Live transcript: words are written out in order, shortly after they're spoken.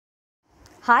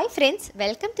Hi friends,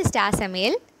 welcome to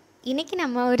starsamayal. இன்னைக்கு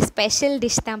நம்ம ஒரு ஸ்பெஷல்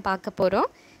டிஷ் தான் பார்க்க போறோம்.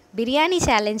 பிரியாணி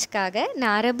சேலஞ்சுக்காக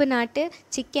நான் அரபு நாட்டு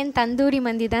சிக்கன் தந்தூரி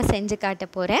மந்தி தான் செஞ்சு காட்ட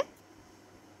போறேன்.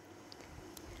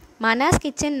 மனாஸ்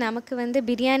கிச்சன் நமக்கு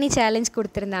பிரியாணி சேலஞ்ச்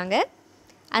கொடுத்திருந்தாங்க.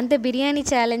 அந்த பிரியாணி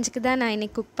சேலஞ்சுக்கு தான் நான்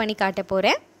இன்னைக்கு குக் பண்ணி காட்ட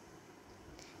போறேன்.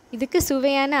 இதுக்கு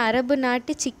சுவையான அரபு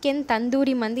நாட்டு சிக்கன்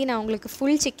தந்தூரி மந்தி நான் உங்களுக்கு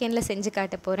ஃபுல் சிக்கன்ல செஞ்சு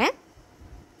காட்ட போறேன்.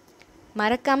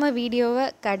 மறக்காம வீடியோவை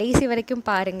கடைசி வரைக்கும்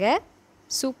பாருங்க.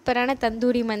 சூப்பரான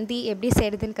தந்தூரி மந்தி எப்படி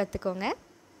செய்கிறதுன்னு கற்றுக்கோங்க.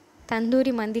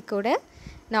 தந்தூரி மந்தி கூட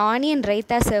நான் ஆனியன்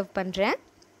ரைத்தா சர்வ் பண்ணுறேன்.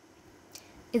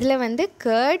 இதில்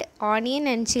curd, onion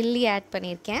and chilli add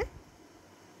பண்ணியிருக்கேன்.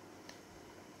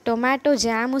 டொமேட்டோ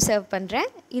ஜாமும் சர்வ் பண்ணுறேன்.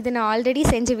 இது நான் ஆல்ரெடி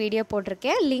செஞ்ச வீடியோ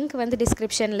போட்டிருக்கேன். லிங்க்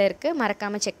டிஸ்கிரிப்ஷனில் இருக்குது,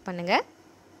 மறக்காமல் செக் பண்ணுங்கள்.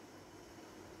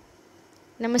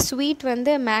 நம்ம ஸ்வீட்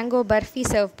மேங்கோ பர்ஃபி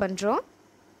சர்வ் பண்ணுறோம்.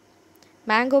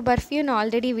 மேங்கோ பர்ஃபியும் நான்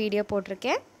ஆல்ரெடி வீடியோ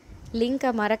போட்டிருக்கேன். லிங்க்கை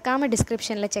மறக்காமல்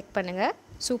டிஸ்கிரிப்ஷனில் செக் பண்ணுங்கள்.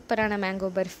 சூப்பரான மேங்கோ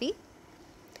பர்ஃபி.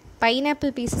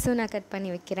 பைனாப்பிள் பீசஸும் நான் கட் பண்ணி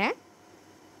வைக்கிறேன்.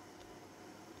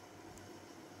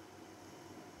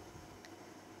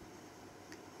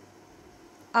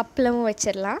 அப்பளமும்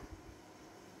வச்சிடலாம்.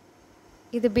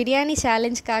 இது பிரியாணி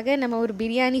சேலஞ்சுக்காக நம்ம ஒரு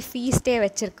பிரியாணி ஃபீஸ்டே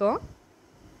வச்சுருக்கோம்.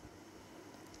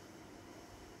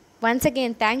 Once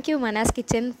again thank you Manas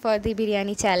kitchen for the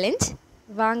biryani challenge.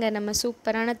 வாங்க நம்ம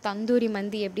சூப்பரான தந்தூரி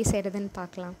மந்தி எப்படி செய்கிறதுன்னு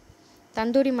பார்க்கலாம்.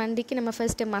 தந்தூரி மந்திக்கு நம்ம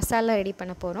ஃபர்ஸ்ட்டு மசாலா ரெடி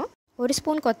பண்ண போகிறோம். 1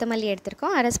 ஸ்பூன் கொத்தமல்லி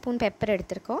எடுத்திருக்கோம், 1/2 ஸ்பூன் பெப்பர்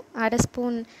எடுத்திருக்கோம், 1/2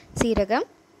 ஸ்பூன் சீரகம்,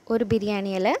 1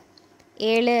 பிரியாணி இலை,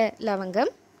 7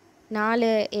 லவங்கம்,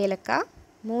 4 ஏலக்காய்,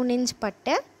 3 இன்ச்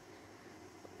பட்டை,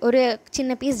 ஒரு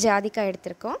சின்ன பீஸ் ஜாதிக்காய்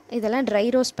எடுத்திருக்கோம். இதெல்லாம் ட்ரை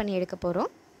ரோஸ்ட் பண்ணி எடுக்க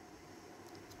போகிறோம்.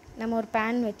 நம்ம ஒரு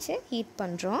பேன் வச்சு ஹீட்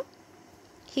பண்ணுறோம்.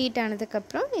 ஹீட்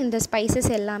ஆனதுக்கப்புறம் இந்த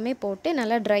ஸ்பைசஸ் எல்லாமே போட்டு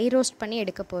நல்லா ட்ரை ரோஸ்ட் பண்ணி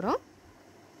எடுக்க போகிறோம்.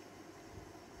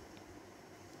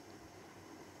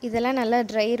 இதெல்லாம் நல்லா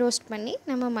ட்ரை ரோஸ்ட் பண்ணி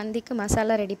நம்ம மந்திக்கு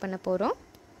மசாலா ரெடி பண்ண போகிறோம்.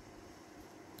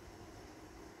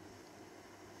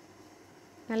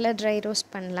 நல்லா ட்ரை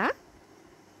ரோஸ்ட் பண்ணலாம்.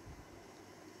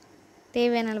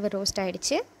 தேவையான அளவு ரோஸ்ட்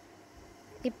ஆகிடுச்சு.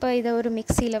 இப்போ இதை ஒரு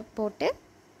மிக்சியில் போட்டு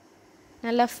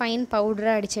நல்லா ஃபைன்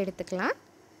பவுடராக அடித்து எடுத்துக்கலாம்.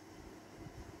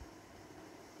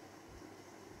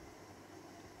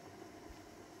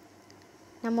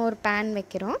 நம்ம ஒரு பேன்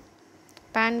வைக்கிறோம்.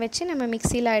 பேன் வச்சு நம்ம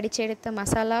மிக்சியில் அடித்து எடுத்த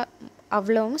மசாலா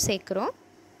அவ்வளவும் சேர்க்குறோம்.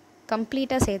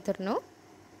 கம்ப்ளீட்டாக சேர்த்துடணும்.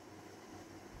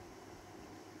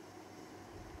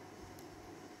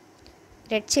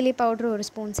 ரெட் சில்லி பவுட்ரு 1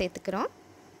 ஸ்பூன் சேர்த்துக்கிறோம்.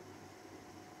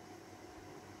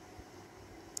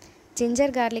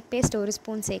 ஜிஞ்சர் கார்லிக் பேஸ்ட் 1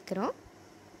 ஸ்பூன் சேர்க்குறோம்.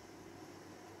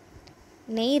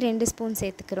 நெய் 2 ஸ்பூன்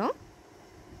சேர்த்துக்கிறோம்.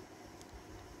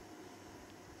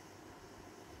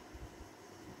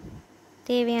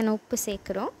 தேவையான உப்பு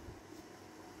சேர்க்குறோம்.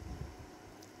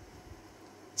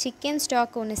 சிக்கன்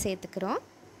ஸ்டாக் 1 சேர்த்துக்கிறோம்.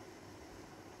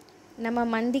 நம்ம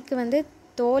மந்திக்கு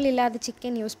தோல் இல்லாத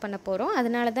சிக்கன் யூஸ் பண்ண போகிறோம்.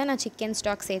 அதனால தான் நான் சிக்கன்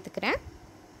ஸ்டாக் சேர்த்துக்கிறேன்.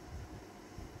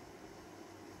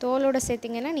 தோலோடு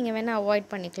சேர்த்திங்கன்னா நீங்கள் வேணால்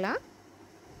அவாய்ட் பண்ணிக்கலாம்.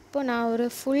 இப்போது நான் ஒரு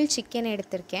ஃபுல் சிக்கன்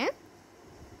எடுத்திருக்கேன்.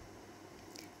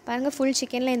 பாருங்கள், ஃபுல்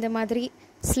சிக்கனில் இந்த மாதிரி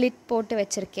ஸ்லிட் போட்டு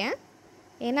வச்சுருக்கேன்.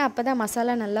 ஏன்னா அப்போ தான்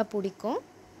மசாலா நல்லா பிடிக்கும்.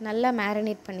 நல்லா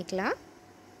மேரினேட் பண்ணிக்கலாம்.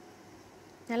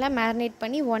 நல்லா மேரினேட்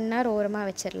பண்ணி 1 hour ஓரமாக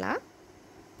வச்சிடலாம்.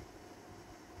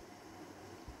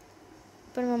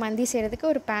 இப்போ நம்ம மந்தி செய்கிறதுக்கு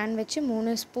ஒரு பேன் வச்சு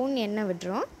 3 ஸ்பூன் எண்ணெய்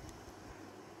விடுறோம்.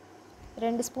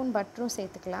 2 ஸ்பூன் பட்டரும்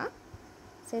சேர்த்துக்கலாம்.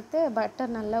 சேர்த்து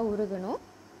பட்டர் நல்லா உருகணும்.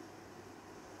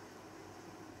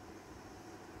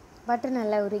 பட்டர்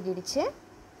நல்லா உருகிடுச்சு.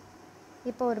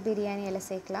 இப்போ ஒரு பிரியாணி இலை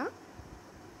சேர்க்கலாம்.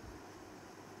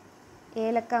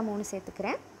 ஏலக்காய் 3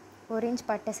 சேர்த்துக்கிறேன். 1 இன்ச்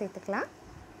பட்டை சேர்த்துக்கலாம்.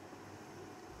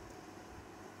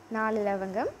 4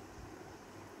 லவங்கம்,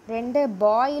 2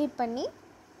 பாயில் பண்ணி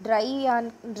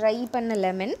ட்ரை பண்ண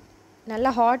லெமன், நல்லா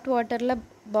ஹாட் வாட்டரில்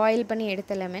பாயில் பண்ணி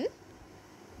எடுத்த லெமன்,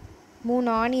 3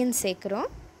 ஆனியன் சேர்க்குறோம்.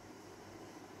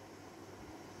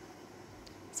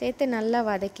 சேர்த்து நல்லா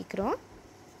வதக்கிக்கிறோம்.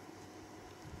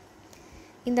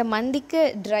 இந்த மந்திக்கு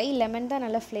ட்ரை லெமன் தான்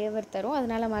நல்லா ஃப்ளேவர் தரும்.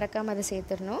 அதனால் மறக்காமல் அதை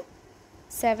சேர்த்துடணும்.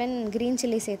 7 க்ரீன்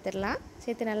சில்லி சேர்த்துடலாம்.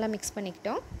 சேர்த்து நல்லா மிக்ஸ்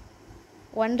பண்ணிக்கிட்டோம்.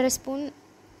 1/2 ஸ்பூன்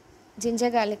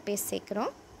ஜிஞ்சர் கார்லிக் பேஸ்ட்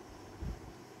சேர்க்குறோம்.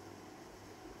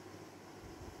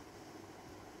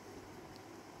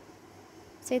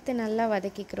 சேர்த்து நல்லா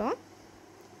வதக்கிக்கிறோம்.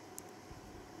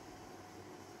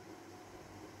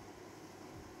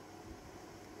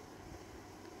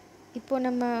 இப்போது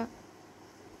நம்ம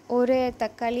ஒரு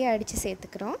தக்காளியை அடித்து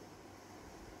சேர்த்துக்கிறோம்.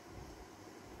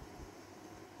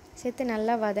 சேர்த்து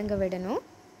நல்லா வதங்க விடணும்.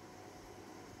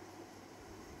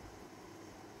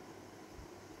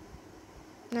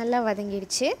 நல்லா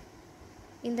வதங்கிடுச்சு.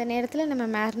 இந்த நேரத்தில் நம்ம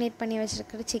மேரினேட் பண்ணி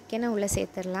வச்சுருக்கிற சிக்கனை உள்ளே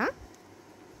சேர்த்துடலாம்.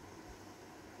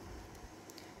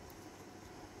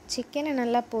 சிக்கனை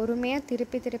நல்லா பொறுமையாக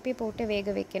திருப்பி திருப்பி போட்டு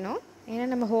வேக வைக்கணும். ஏன்னா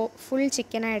நம்ம ஃபுல்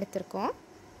சிக்கனாக எடுத்திருக்கோம்.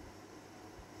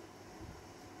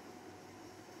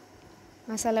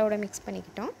 மசாலாவோட மிக்ஸ்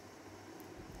பண்ணிக்கிட்டோம்.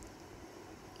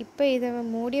 இப்போ இதை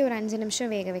மூடி ஒரு 5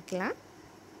 நிமிஷம் வேக வைக்கலாம்.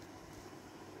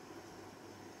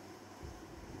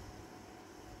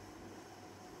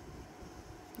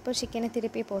 இப்போ சிக்கனை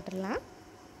திருப்பி போட்டுடலாம்.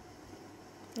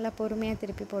 நல்லா பொறுமையாக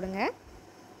திருப்பி போடுங்க.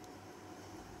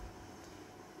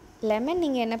 லெமன்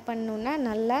நீங்கள் என்ன பண்ணணுன்னா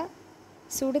நல்லா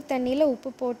சுடு தண்ணியில் உப்பு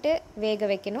போட்டு வேக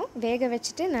வைக்கணும். வேக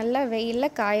வச்சுட்டு நல்லா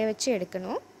வெயிலில் காய வச்சு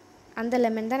எடுக்கணும். அந்த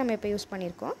லெமன் தான் நம்ம இப்போ யூஸ்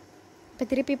பண்ணியிருக்கோம். இப்போ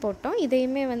திருப்பி போட்டோம்.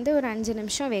 இதையுமே ஒரு 5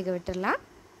 நிமிஷம் வேக விட்டுடலாம்.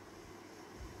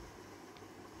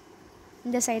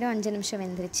 இந்த சைடும் 5 நிமிஷம்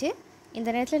வெந்துருச்சு. இந்த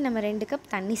நேரத்தில் நம்ம 2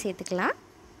 கப் தண்ணி சேர்த்துக்கலாம்.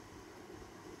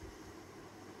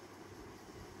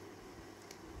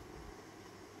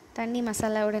 தண்ணி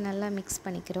மசாலாவோட நல்லா மிக்ஸ்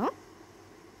பண்ணிக்கிறோம்.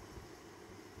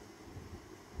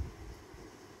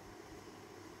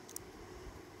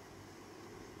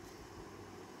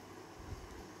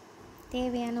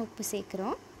 தேவையான உப்பு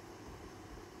சேர்க்குறோம்.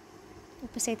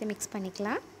 உப்பு சேர்த்து மிக்ஸ்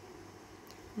பண்ணிக்கலாம்.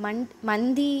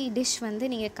 மந்தி டிஷ்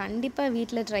நீங்கள் கண்டிப்பாக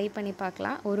வீட்டில் ட்ரை பண்ணி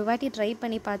பார்க்கலாம். ஒரு வாட்டி ட்ரை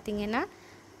பண்ணி பார்த்தீங்கன்னா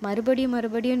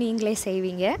மறுபடியும் நீங்களே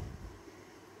செய்வீங்க.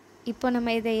 இப்போ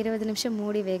நம்ம இதை 20 நிமிஷம்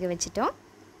மூடி வேக வச்சிட்டோம்.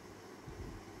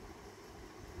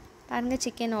 பாருங்கள்,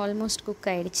 சிக்கன் ஆல்மோஸ்ட்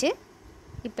குக் ஆகிடுச்சு.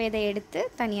 இப்போ இதை எடுத்து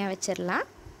தனியாக வச்சிடலாம்.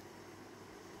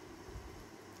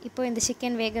 இப்போ இந்த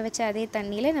சிக்கன் வேக வச்ச அதே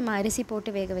தண்ணியில் நம்ம அரிசி போட்டு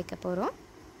வேக வைக்க போகிறோம்.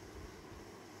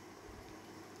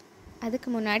 அதுக்கு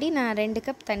முன்னாடி நான் 2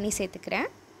 கப் தண்ணி சேர்த்துக்கிறேன்.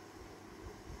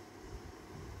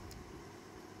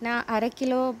 நான் 1/2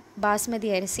 கிலோ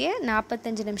பாஸ்மதி அரிசியை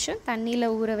 45 நிமிஷம்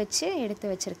தண்ணியில் ஊற வச்சு எடுத்து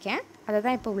வச்சுருக்கேன். அதை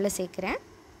தான் இப்போ உள்ளே சேர்க்குறேன்.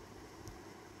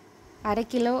 1/2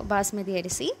 கிலோ பாஸ்மதி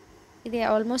அரிசி. இது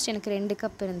ஆல்மோஸ்ட் எனக்கு 2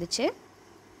 கப் இருந்துச்சு.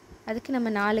 அதுக்கு நம்ம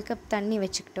 4 கப் தண்ணி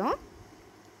வச்சுக்கிட்டோம்.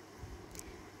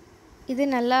 இது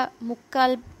நல்லா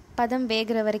 3/4 பதம்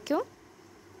வேகிற வரைக்கும்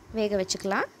வேக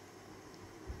வச்சுக்கலாம்.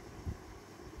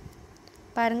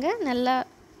 பாருங்கள், நல்லா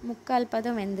 3/4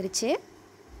 பதம் வெந்துருச்சு.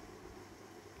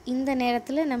 இந்த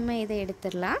நேரத்தில் நம்ம இதை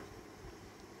எடுத்துடலாம்.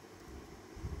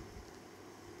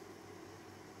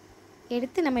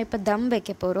 எடுத்து நம்ம இப்போ தம்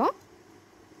வைக்க போகிறோம்.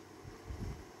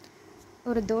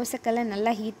 ஒரு தோசைக்கல்லை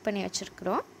நல்லா ஹீட் பண்ணி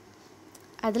வச்சுருக்குறோம்.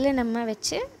 அதில் நம்ம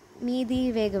வச்சு மீதி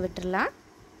வேக விட்டுடலாம்.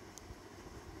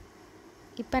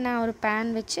 இப்போ நான் ஒரு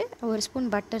பேன் வச்சு 1 ஸ்பூன்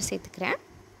பட்டர் சேர்த்துக்கிறேன்.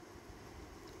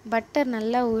 பட்டர்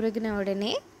நல்லா உருகின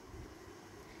உடனே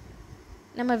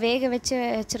நம்ம வேக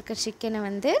வச்சுருக்க சிக்கனை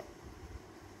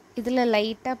இதில்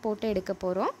லைட்டாக போட்டு எடுக்க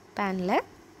போகிறோம் பேனில்.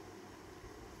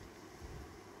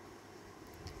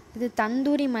 இது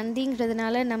தந்தூரி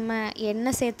மந்திங்கிறதுனால நம்ம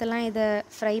எண்ணெய் சேர்த்தெல்லாம் இதை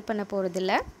ஃப்ரை பண்ண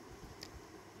போகிறதில்ல.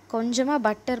 கொஞ்சமாக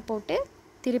பட்டர் போட்டு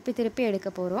திருப்பி எடுக்க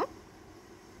போகிறோம்.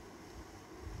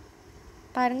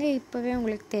 பாருங்கள், இப்போவே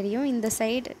உங்களுக்கு தெரியும், இந்த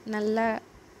சைடு நல்லா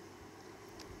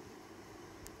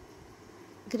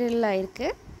கிரில் ஆகிருக்கு.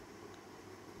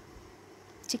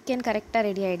 சிக்கன் கரெக்டாக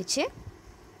ரெடி ஆகிடுச்சு.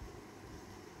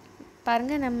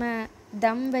 பாருங்கள், நம்ம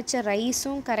தம் வச்ச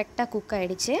ரைஸும் கரெக்டாக குக்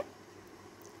ஆகிடுச்சு.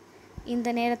 இந்த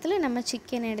நேரத்தில் நம்ம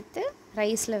சிக்கன் எடுத்து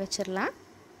ரைஸில் வச்சிடலாம்.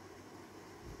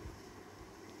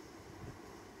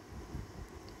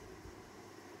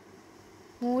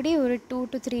 மூடி ஒரு 2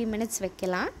 to 3 மினிட்ஸ்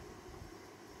வைக்கலாம்.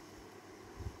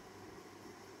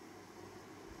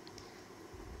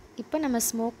 இப்போ நம்ம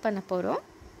ஸ்மோக் பண்ண போகிறோம்.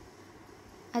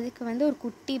 அதுக்கு ஒரு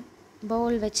குட்டி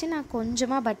பவுல் வச்சு நான்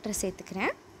கொஞ்சமாக பட்டர்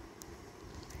சேர்த்துக்கிறேன்.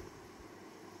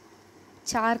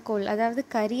 சார்கோல், அதாவது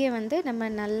கறியை நம்ம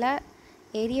நல்லா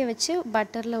எரிய வச்சு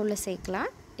பட்டரில் உள்ள சேர்க்கலாம்.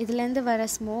 இதுலேருந்து வர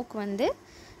ஸ்மோக்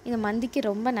இந்த மந்திக்கு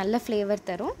ரொம்ப நல்ல ஃப்ளேவர்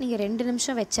தரும். நீங்கள் 2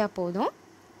 நிமிஷம் வச்சா போதும்.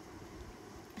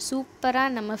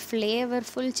 சூப்பராக நம்ம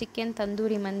ஃப்ளேவர்ஃபுல் சிக்கன்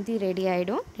தந்தூரி மந்தி ரெடி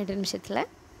ஆகிடும். 2 நிமிஷத்தில்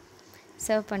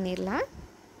சர்வ் பண்ணிடலாம்.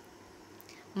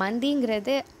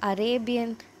 மந்திங்கிறது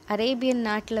அரேபியன்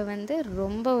நாட்டில்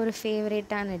ரொம்ப ஒரு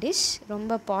ஃபேவரேட்டான டிஷ்,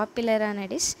 ரொம்ப பாப்புலரான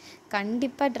டிஷ்.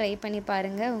 கண்டிப்பாக ட்ரை பண்ணி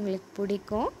பாருங்கள், உங்களுக்கு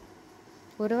பிடிக்கும்.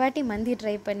 ஒரு வாட்டி மந்தி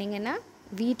ட்ரை பண்ணிங்கன்னா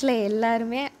வீட்டில்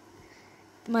எல்லாருமே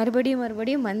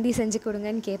மறுபடியும் மந்தி செஞ்சு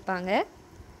கொடுங்கன்னு கேட்பாங்க.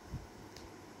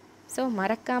 ஸோ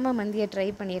மறக்காமல் மந்தியை ட்ரை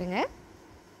பண்ணிடுங்க.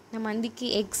 நான் மந்திக்கு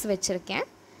எக்ஸ் வச்சுருக்கேன்.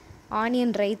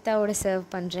 ஆனியன் ரைத்தாவோட சர்வ்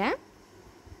பண்ணுறேன்.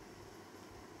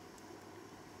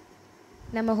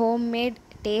 நம்ம ஹோம்மேட்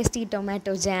டேஸ்டி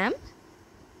டொமேட்டோ ஜாம்.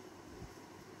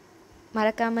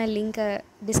 மறக்காமல் லிங்க்கை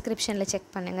டிஸ்கிரிப்ஷனில்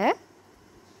செக் பண்ணுங்கள்.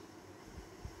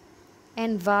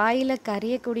 அண்ட் வாயில்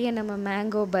கரையக்கூடிய நம்ம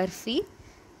மேங்கோ பர்ஃபி,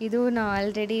 இதுவும் நான்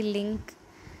ஆல்ரெடி லிங்க்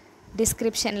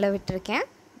டிஸ்கிரிப்ஷனில் விட்டுருக்கேன்.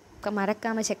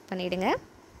 மறக்காமல் செக் பண்ணிவிடுங்க.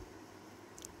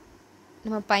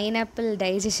 நம்ம பைனாப்பிள்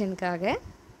டைஜஷனுக்காக.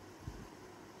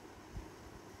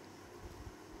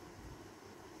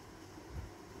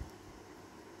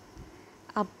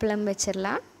 அப்பளம்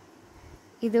வச்சிடலாம்.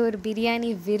 இது ஒரு பிரியாணி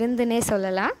விருந்துனே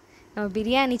சொல்லலாம். நம்ம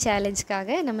பிரியாணி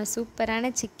சேலஞ்சுக்காக நம்ம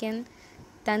சூப்பரான சிக்கன்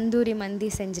தந்தூரி மந்தி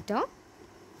செஞ்சிட்டோம்.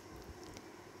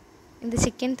 இந்த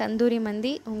சிக்கன் தந்தூரி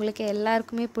மந்தி உங்களுக்கு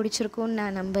எல்லாருக்குமே பிடிச்சிருக்கும்னு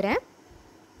நான் நம்புகிறேன்.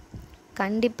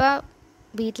 கண்டிப்பாக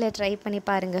வீட்டில் ட்ரை பண்ணி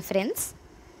பாருங்கள் ஃப்ரெண்ட்ஸ்.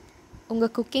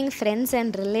 உங்கள் குக்கிங் ஃப்ரெண்ட்ஸ்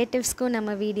அண்ட் ரிலேட்டிவ்ஸ்க்கும்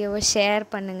நம்ம வீடியோவை ஷேர்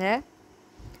பண்ணுங்கள்.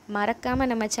 மறக்காமல்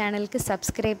நம்ம சேனலுக்கு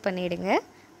சப்ஸ்கிரைப் பண்ணிவிடுங்க.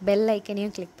 பெல்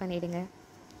ஐக்கனையும் கிளிக் பண்ணிவிடுங்க.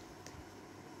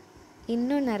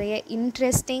 இன்னும் நிறைய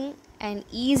இன்ட்ரெஸ்டிங் அண்ட்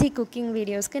ஈஸி குக்கிங்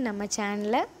வீடியோஸ்க்கு நம்ம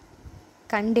சேனலை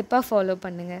கண்டிப்பாக ஃபாலோ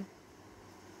பண்ணுங்கள்.